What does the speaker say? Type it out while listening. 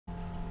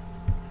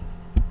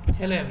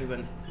Hello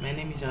everyone, my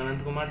name is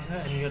Anand Kumar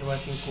Jha and you are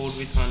watching Code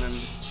with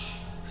Anand.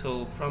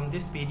 So from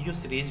this video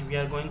series we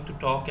are going to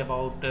talk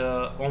about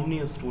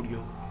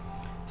Omnistudio.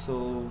 So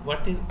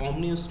what is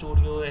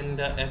Omnistudio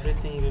and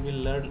everything we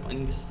will learn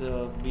in this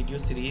video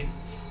series,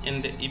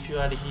 and if you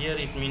are here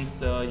it means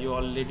you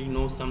already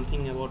know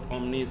something about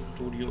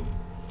Omnistudio.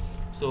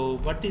 So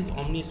what is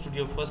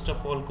Omnistudio? First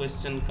of all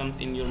question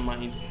comes in your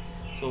mind.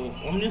 So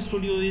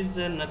Omnistudio is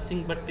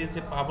nothing but is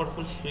a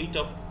powerful suite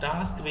of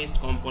task-based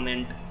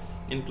component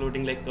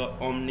including like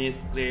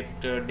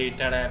Omniscript,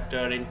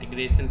 Datarapter,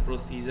 integration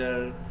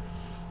procedure,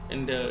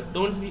 and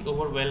don't be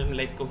overwhelmed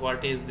like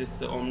what is this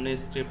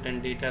Omniscript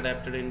and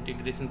Datarapter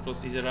integration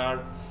procedure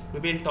are. We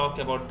will talk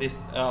about this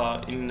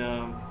in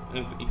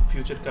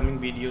future coming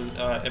videos,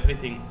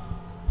 everything.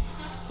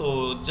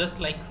 So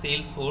just like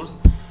Salesforce,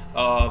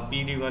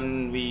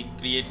 PD1 we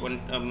create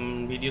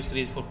one video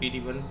series for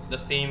PD1, the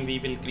same we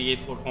will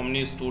create for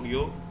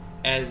Omnistudio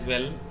as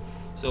well.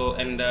 So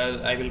and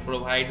I will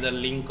provide the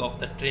link of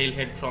the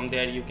Trailhead. From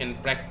there you can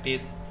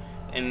practice,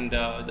 and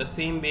the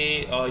same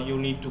way you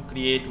need to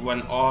create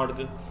one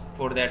org.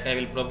 For that I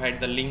will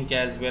provide the link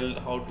as well,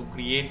 how to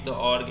create the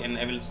org, and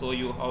I will show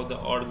you how the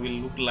org will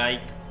look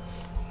like.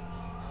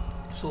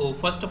 So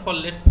first of all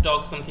let's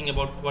talk something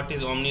about what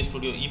is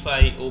Omnistudio. If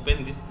I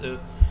open this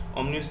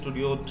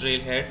Omnistudio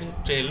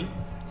trail,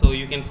 so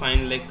you can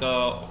find like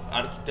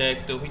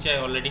architect, which I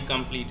already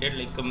completed,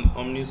 like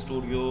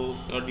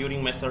Omnistudio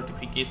during my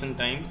certification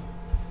times.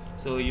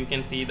 So you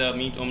can see the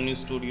Meet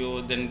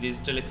Omnistudio, then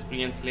digital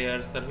experience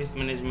layer, service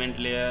management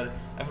layer.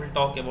 I will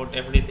talk about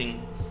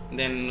everything.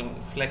 Then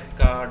flex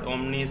card,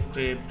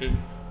 Omniscript,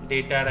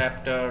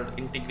 Datarapter,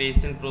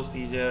 integration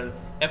procedure,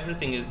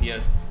 everything is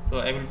here. So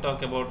I will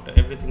talk about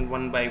everything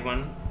one by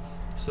one.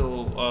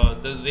 So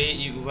the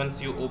way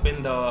once you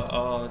open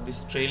the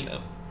this trail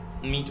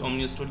Meet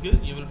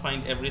Omnistudio, you will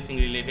find everything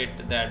related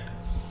to that.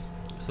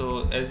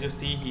 So as you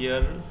see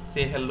here,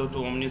 say hello to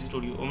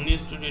Omnistudio.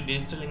 Omnistudio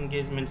digital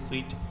engagement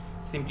suite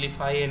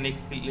simplify and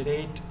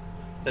accelerate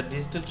the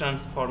digital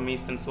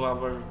transformation, so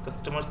our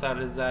customers are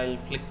agile,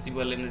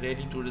 flexible, and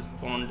ready to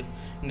respond.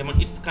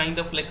 It's kind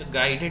of like a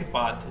guided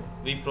path.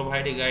 We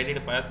provide a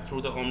guided path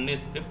through the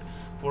Omniscript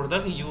for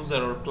the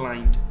user or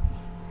client.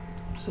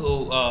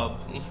 So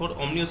for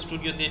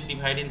Omnistudio they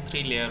divide in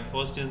three layers.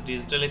 First is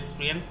digital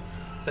experience,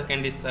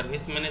 second is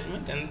service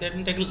management, and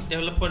then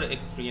developer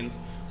experience.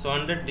 So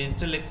under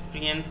digital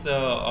experience,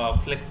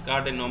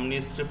 FlexCard and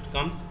Omniscript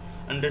comes.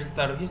 Under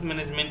service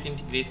management,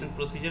 integration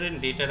procedure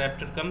and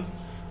Datarapter comes,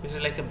 which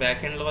is like a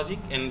back-end logic,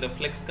 and the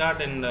FlexCard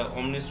and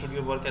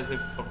Omnistudio work as a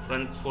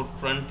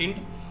front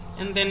end.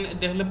 And then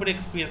developer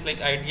experience like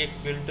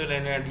IDX builder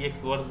and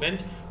IDX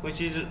workbench, which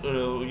is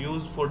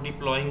used for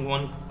deploying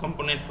one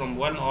component from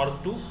one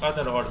org to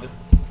other org.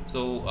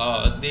 So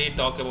they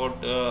talk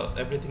about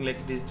everything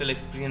like digital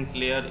experience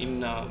layer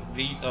in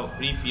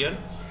brief here.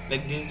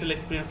 Like digital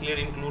experience layer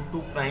include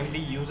two primary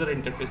user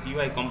interface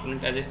UI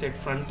component, as I said,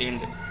 front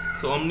end.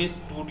 So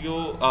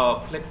Omnistudio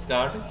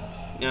FlexCard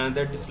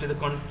that display the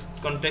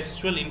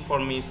contextual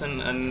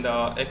information and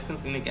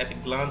actions in at a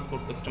glance for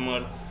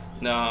customer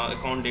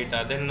account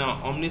data. Then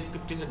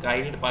Omniscript is a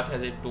guided path,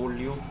 as I told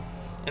you.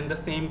 And the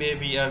same way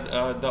we are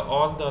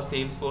all the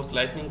Salesforce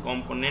Lightning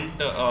component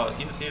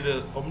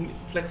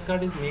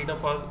FlexCard is made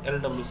of a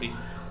LWC,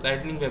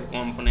 Lightning Web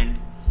Component.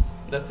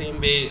 The same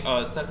way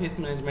service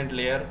management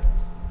layer,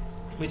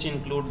 which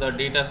include the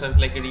data service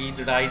like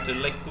read, write,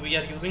 like we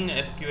are using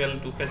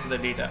SQL to fetch the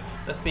data.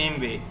 The same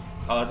way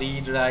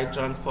read, write,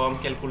 transform,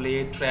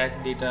 calculate,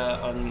 track data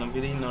on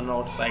within and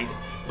outside.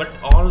 But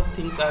all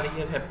things are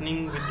here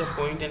happening with the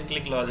point and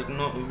click logic.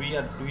 No,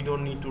 we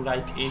don't need to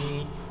write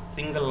any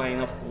single line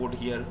of code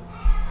here.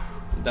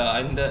 The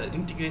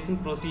integration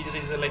procedure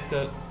is like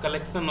a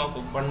collection of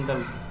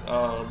bundles,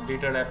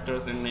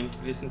 Datarapters and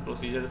integration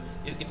procedure.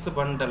 It's a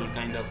bundle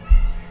kind of.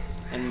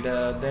 And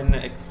then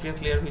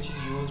experience layer, which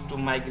is used to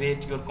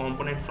migrate your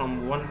component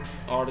from one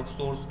org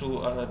source to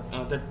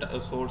other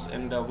source,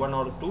 and one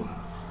org to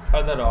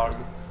other org.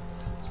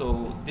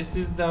 So this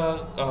is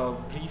the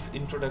brief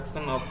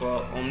introduction of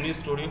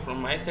Omnistudio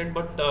from my side,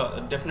 but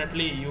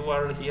definitely you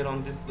are here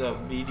on this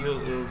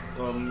video,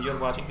 you're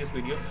watching this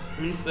video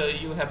means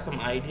you have some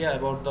idea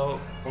about the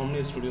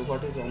Omnistudio,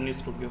 what is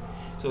Omnistudio.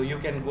 So you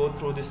can go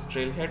through this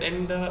trailhead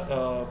and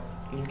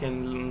you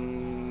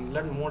can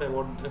learn more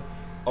about the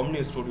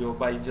Omnistudio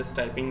by just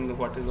typing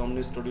what is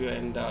Omnistudio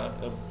and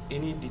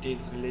any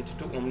details related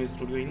to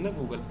Omnistudio in the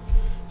Google.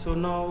 So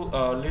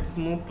now let's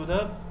move to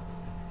the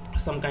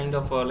some kind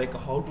of like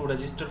how to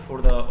register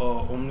for the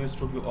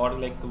Omnistudio org.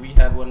 Like we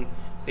have one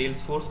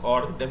Salesforce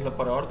org,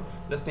 developer org.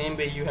 The same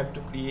way you have to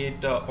create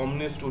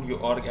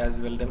Omnistudio org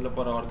as well,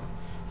 developer org.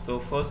 So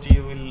first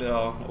you will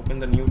open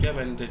the new tab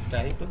and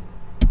type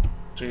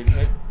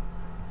Trailhead.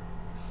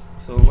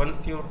 So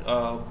once you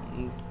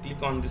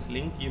click on this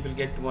link, you will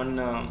get one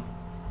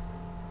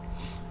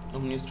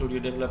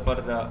Omnistudio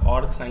developer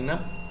org sign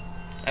up.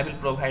 I will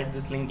provide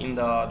this link in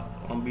the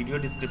video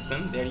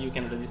description. There you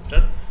can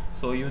register.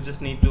 So you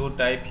just need to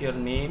type your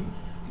name,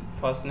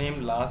 first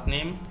name, last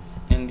name,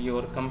 and and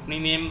your company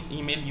name,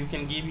 email. You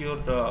can give your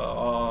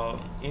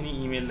any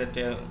email that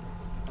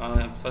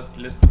first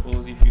let's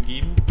suppose if you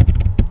give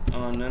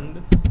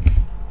Anand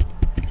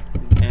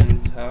and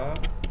Jha,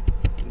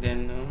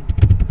 then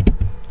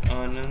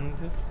Anand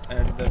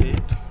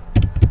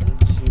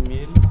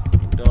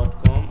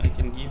 @gmail.com. I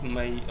can give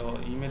my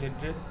email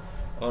address,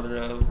 or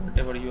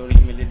whatever your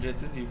email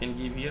address is, you can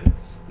give here.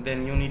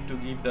 Then you need to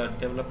give the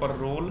developer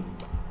role,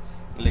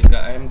 like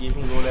I am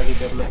giving role as a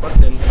developer.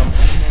 Then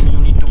company name you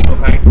need to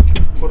provide.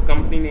 For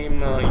company name,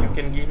 you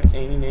can give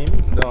any name,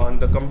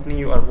 the company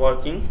you are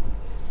working,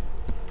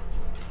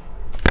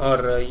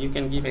 or you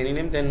can give any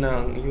name. Then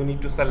you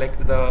need to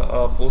select the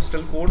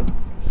postal code.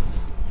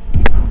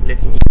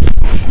 Let me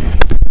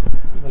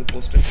one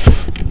postal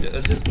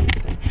code, just 1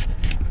 second.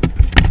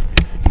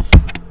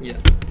 Yeah,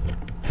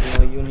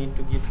 now you need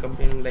to give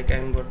company name, like I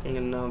am working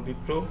in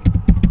Wipro,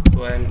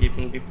 so I am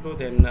giving Wipro.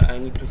 Then I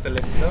need to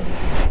select the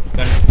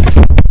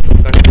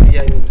country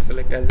I need to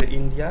select as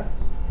India.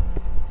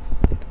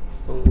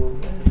 So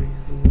where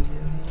is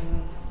India?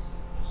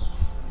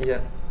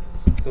 Yeah,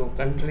 so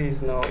country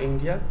is now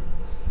India.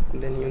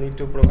 Then you need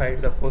to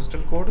provide the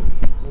postal code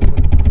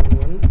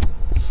 111.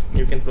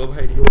 You can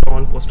provide your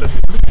own postal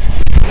code.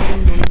 Then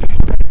you need to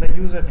provide the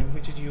username,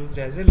 which is used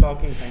as a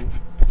login time.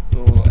 So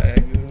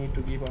you need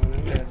to give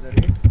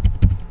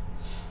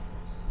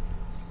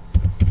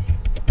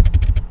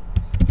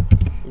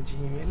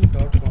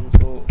 @gmail.com.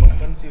 so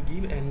once you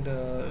give, and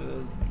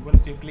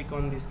once you click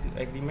on this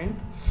agreement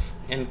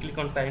and click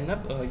on sign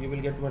up, you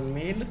will get one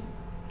mail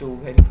to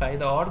verify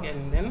the org,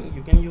 and then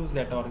you can use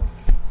that org.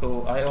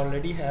 So I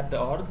already have the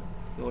org,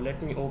 so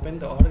let me open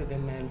the org,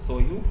 then I'll show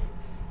you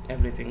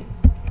everything.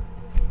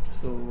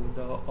 So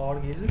the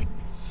org is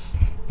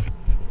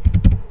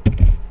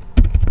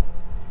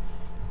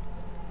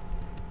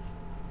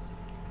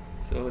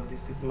so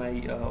this is my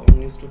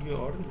Omnistudio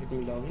org. Let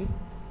me log in.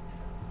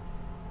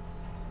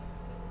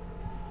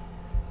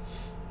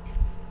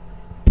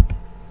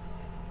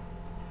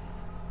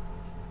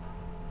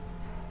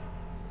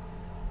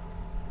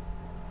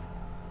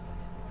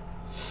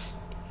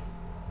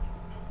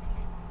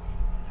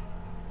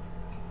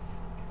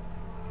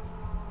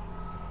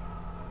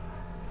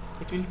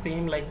 It will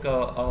seem like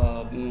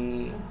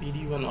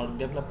PD1 or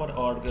developer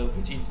org,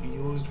 which is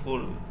used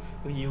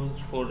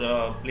for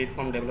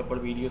platform developer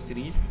video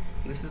series.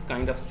 This is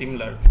kind of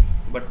similar,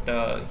 but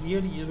here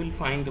you will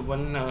find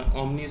one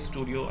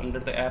Omnistudio under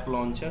the app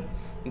launcher.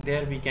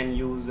 There we can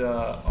use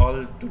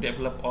all to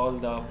develop all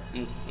the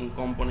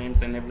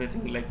components and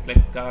everything, like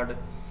flex card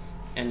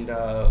and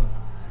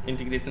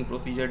integration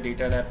procedure,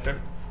 Datarapter.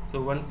 So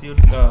once you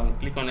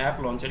click on app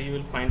launcher, you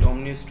will find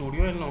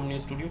Omnistudio and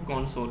Omnistudio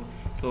console.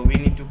 So we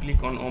need to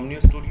click on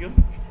Omnistudio.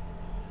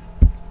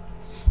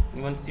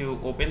 Once you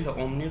open the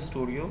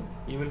Omnistudio,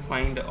 you will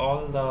find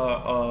all the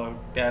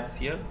tabs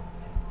here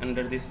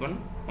under this one,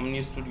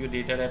 Omnistudio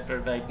Datarapter.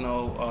 Right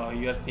now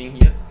you are seeing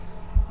here,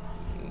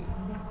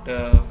 but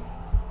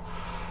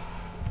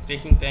it's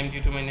taking time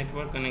due to my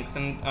network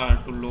connection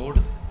to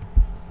load.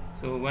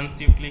 So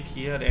once you click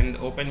here and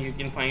open, you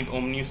can find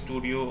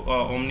Omnistudio,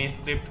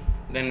 OmniScript,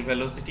 then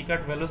velocity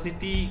card.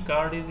 Velocity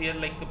card is here,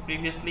 like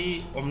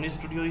previously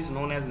Omnistudio is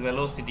known as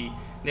velocity,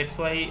 that's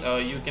why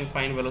you can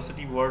find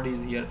velocity word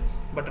is here,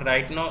 but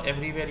right now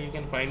everywhere you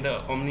can find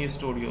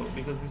Omnistudio,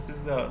 because this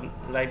is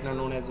right now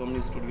known as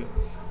Omnistudio.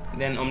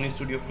 Then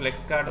Omnistudio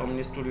flex card,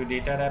 Omnistudio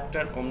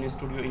Datarapter,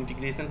 Omnistudio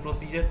integration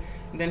procedure,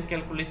 then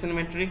calculation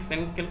metrics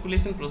and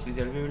calculation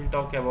procedure. We will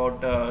talk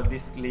about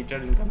this later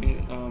in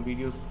coming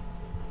videos.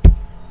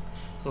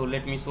 So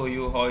let me show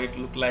you how it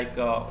look like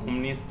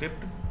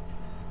OmniScript.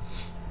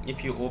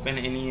 If you open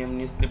any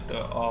OmniScript,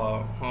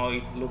 how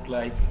it look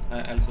like,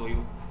 I'll show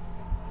you.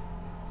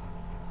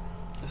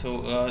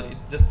 So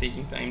it's just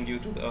taking time due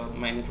to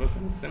my network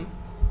connection.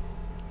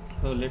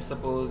 So let's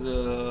suppose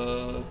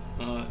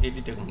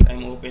edit account.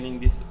 I'm opening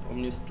this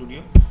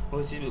Omnistudio.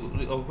 Once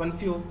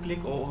you click,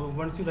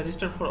 once you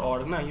register for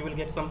org, you will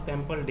get some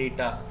sample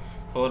data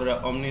for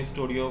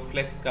Omnistudio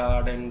flex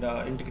card and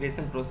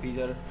integration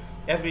procedure.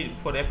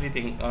 For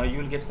everything you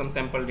will get some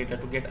sample data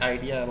to get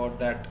idea about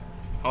that,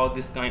 how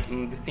these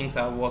things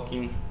are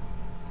working.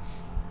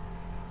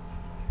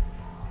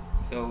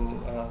 So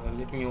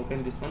let me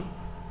open this one.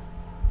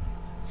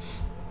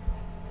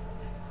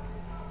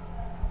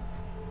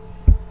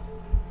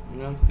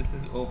 Once this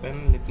is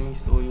open, let me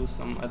show you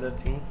some other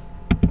things.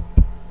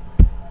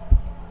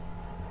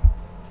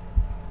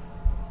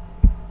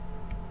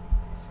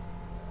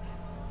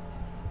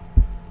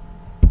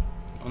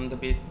 On the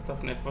basis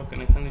of network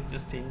connection, it's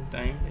just taking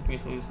time. Let me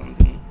show you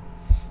something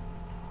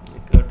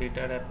like a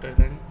Datarapter.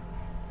 Then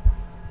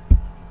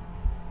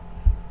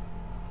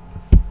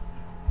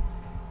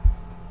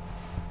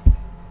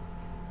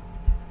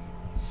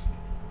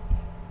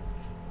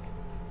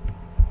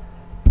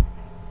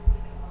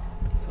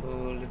so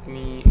let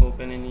me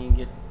open any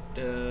get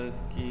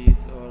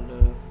keys or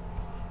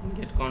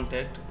get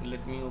contact.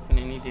 Let me open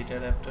any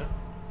Datarapter.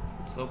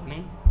 It's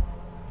opening.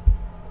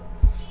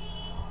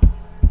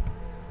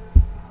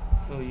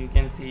 So So you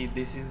can see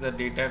this is the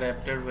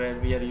Datarapter where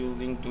we are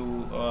using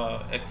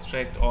to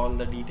extract all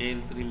the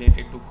details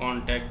related to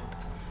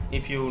contact.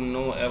 If you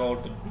know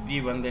about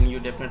BD1, then you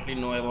definitely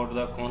know about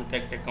the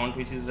contact account,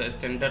 which is the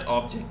standard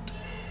object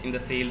in the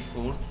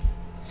Salesforce.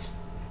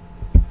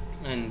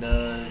 And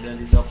there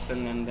is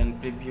option and then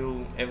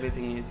preview,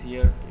 everything is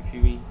here. If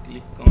you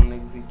click on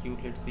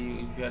execute, let's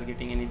see if you are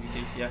getting any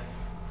details here.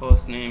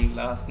 First name,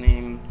 last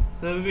name.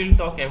 So we will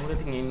talk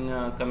everything in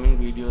coming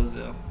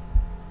videos.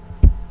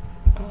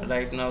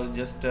 Right now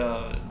just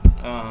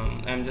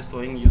I'm just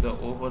showing you the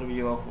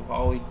overview of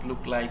how it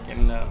look like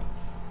and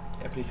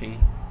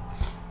everything.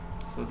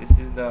 So this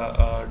is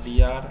the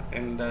DR,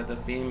 and the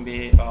same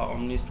way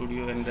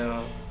Omnistudio and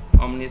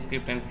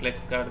Omniscript and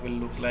FlexCard will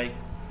look like.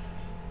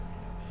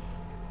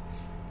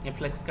 A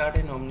FlexCard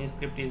and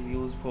Omniscript is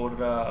used for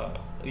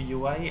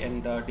UI,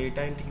 and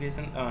data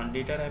integration,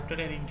 Datarapter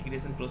and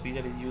integration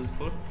procedure is used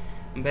for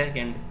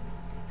backend.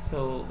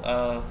 So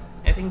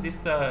I think this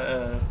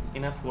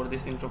enough for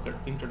this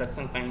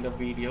introduction kind of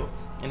video,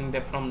 and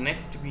from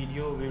next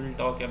video we will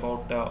talk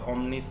about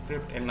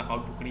Omniscript and how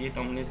to create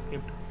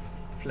Omniscript,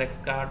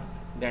 FlexCard,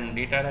 then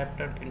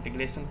Datarapter,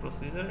 integration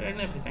procedure and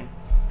everything.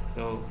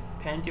 So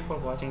thank you for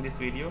watching this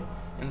video,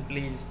 and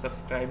please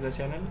subscribe the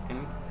channel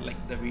and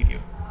like the video.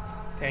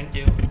 Thank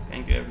you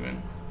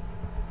everyone.